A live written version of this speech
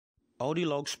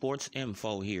Odilog Sports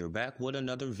Info here, back with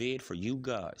another vid for you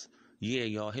guys. Yeah,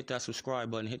 y'all hit that subscribe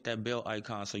button, hit that bell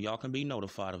icon so y'all can be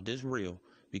notified of this reel,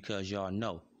 because y'all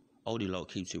know Odilog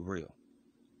keeps it real.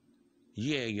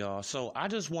 Yeah, y'all, so I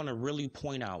just want to really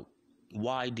point out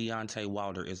why Deontay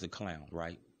Wilder is a clown,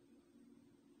 right?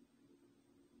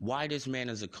 Why this man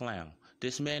is a clown.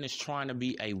 This man is trying to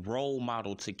be a role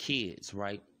model to kids,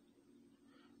 right?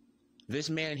 This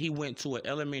man, he went to an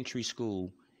elementary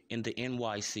school in the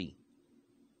NYC.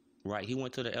 Right, he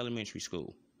went to the elementary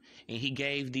school and he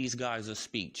gave these guys a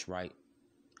speech, right?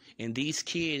 And these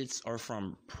kids are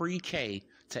from pre-K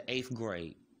to 8th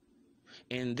grade.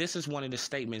 And this is one of the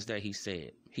statements that he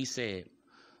said. He said,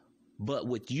 "But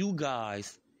with you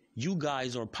guys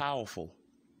are powerful.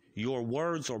 Your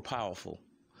words are powerful.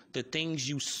 The things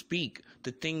you speak,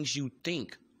 the things you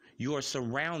think, your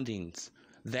surroundings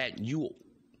that you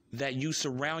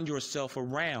surround yourself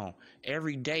around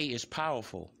every day is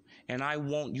powerful. And I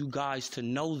want you guys to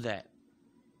know that."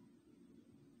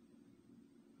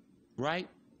 Right?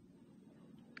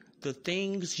 The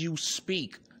things you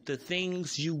speak, the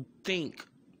things you think.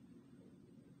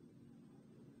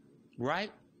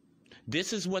 Right?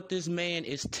 This is what this man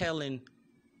is telling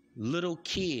little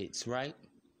kids, right?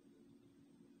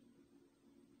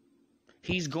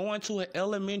 He's going to an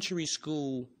elementary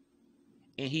school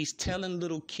and he's telling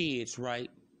little kids,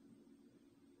 right,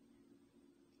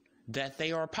 that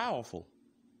they are powerful.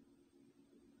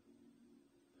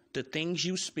 The things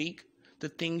you speak, the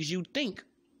things you think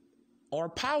are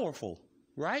powerful,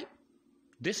 right?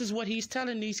 This is what he's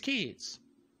telling these kids.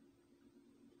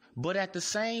 But at the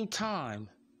same time,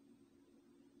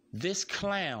 this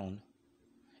clown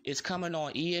is coming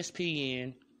on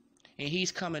ESPN and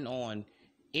he's coming on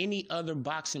any other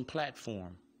boxing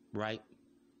platform, right?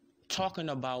 Talking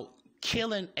about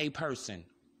killing a person.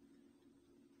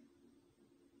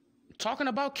 Talking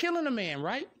about killing a man,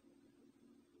 right?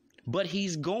 But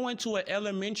he's going to an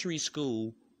elementary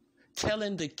school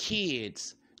telling the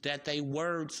kids that their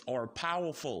words are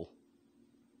powerful.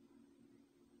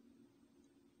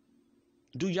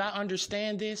 Do y'all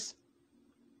understand this?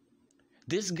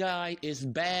 This guy is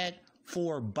bad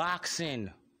for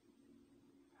boxing.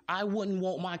 I wouldn't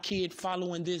want my kid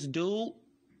following this dude.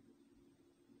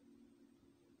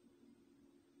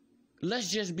 Let's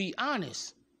just be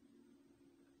honest.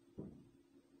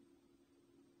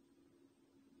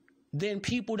 Then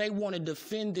people, they want to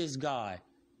defend this guy,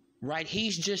 right?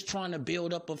 He's just trying to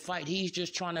build up a fight. He's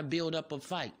just trying to build up a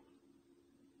fight.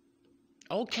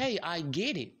 Okay, I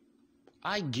get it.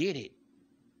 I get it.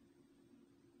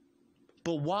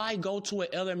 But why go to an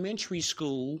elementary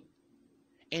school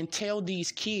and tell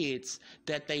these kids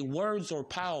that their words are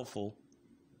powerful,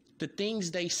 the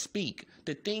things they speak,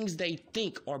 the things they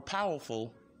think are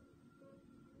powerful,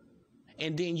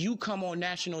 and then you come on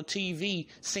national TV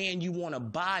saying you want a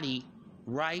body,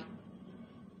 right?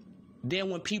 Then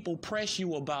when people press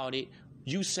you about it,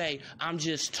 you say, "I'm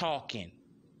just talking."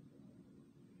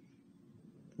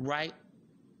 Right?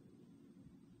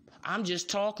 I'm just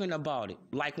talking about it.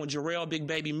 Like when Jarrell Big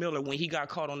Baby Miller, when he got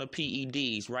caught on the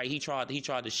PEDs, right? He tried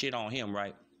to shit on him,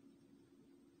 right?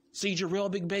 See,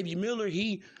 Jarrell Big Baby Miller,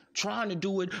 he trying to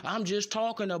do it. I'm just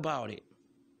talking about it.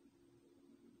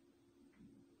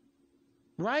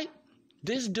 Right?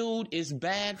 This dude is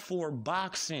bad for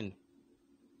boxing.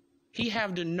 He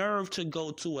have the nerve to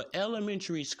go to an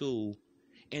elementary school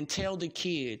and tell the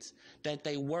kids that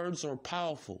their words are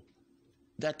powerful,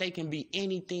 that they can be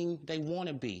anything they want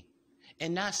to be.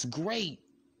 And that's great.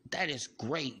 That is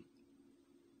great.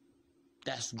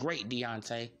 That's great,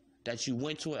 Deontay, that you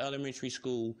went to an elementary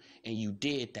school and you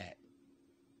did that.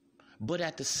 But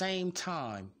at the same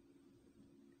time,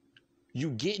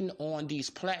 you getting on these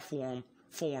platforms,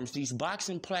 these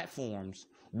boxing platforms,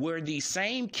 where these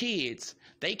same kids,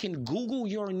 they can Google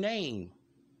your name,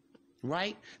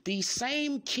 right? These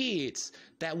same kids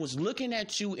that was looking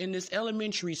at you in this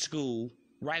elementary school,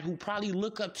 right, who probably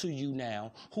look up to you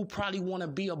now, who probably want to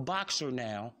be a boxer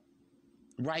now,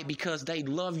 right, because they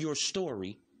love your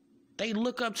story. They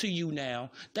look up to you now,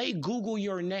 they Google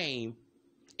your name,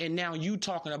 and now you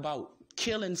talking about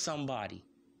killing somebody,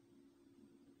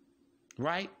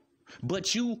 right?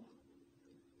 But you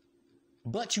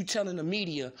telling the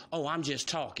media, "Oh, I'm just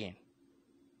talking."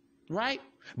 Right?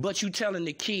 But you telling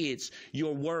the kids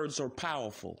your words are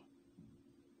powerful.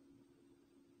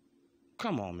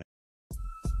 Come on, man.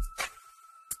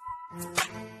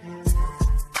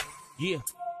 Yeah.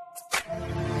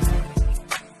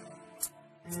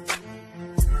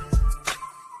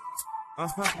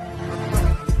 Uh-huh.